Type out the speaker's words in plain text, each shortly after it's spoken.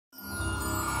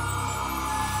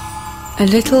A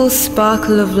little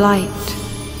sparkle of light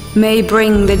may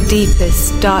bring the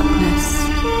deepest darkness.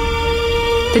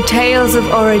 The tales of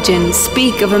origin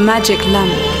speak of a magic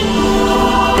lamp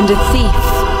and a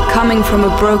thief coming from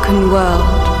a broken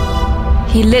world.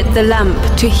 He lit the lamp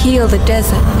to heal the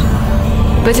desert,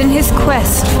 but in his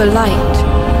quest for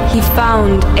light, he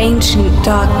found ancient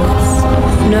darkness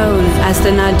known as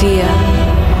the Nadir.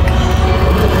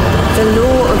 The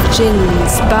law of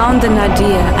jinns bound the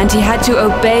Nadir, and he had to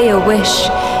obey a wish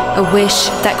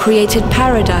that created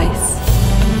paradise.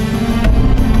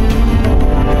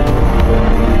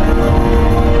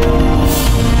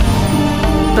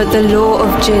 But the law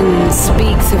of jinns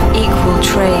speaks of equal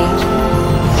trade,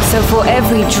 so for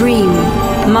every dream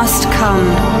must come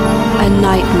a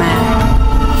nightmare.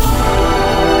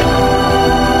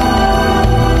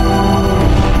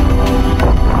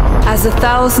 As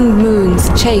 1,000 moons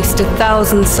chased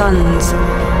 1,000 suns,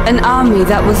 an army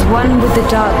that was one with the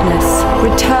darkness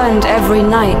returned every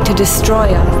night to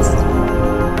destroy us.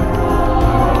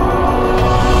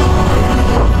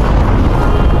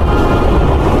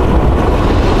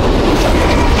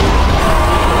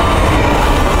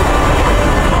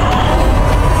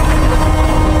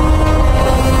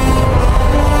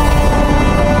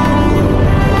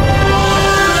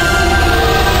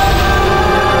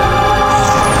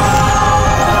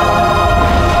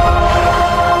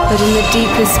 But in the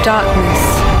deepest darkness,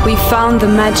 we found the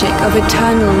magic of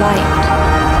eternal light.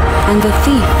 And the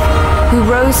thief, who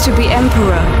rose to be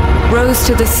emperor, rose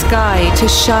to the sky to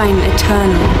shine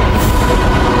eternal.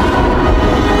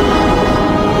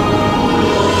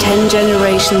 10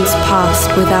 generations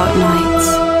passed without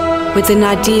nights, with the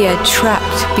Nadir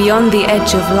trapped beyond the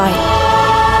edge of light.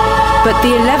 But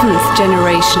the 11th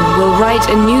generation will write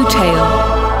a new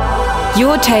tale.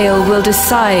 Your tale will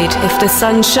decide if the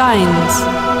sun shines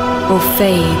or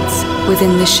fades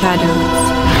within the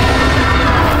shadows.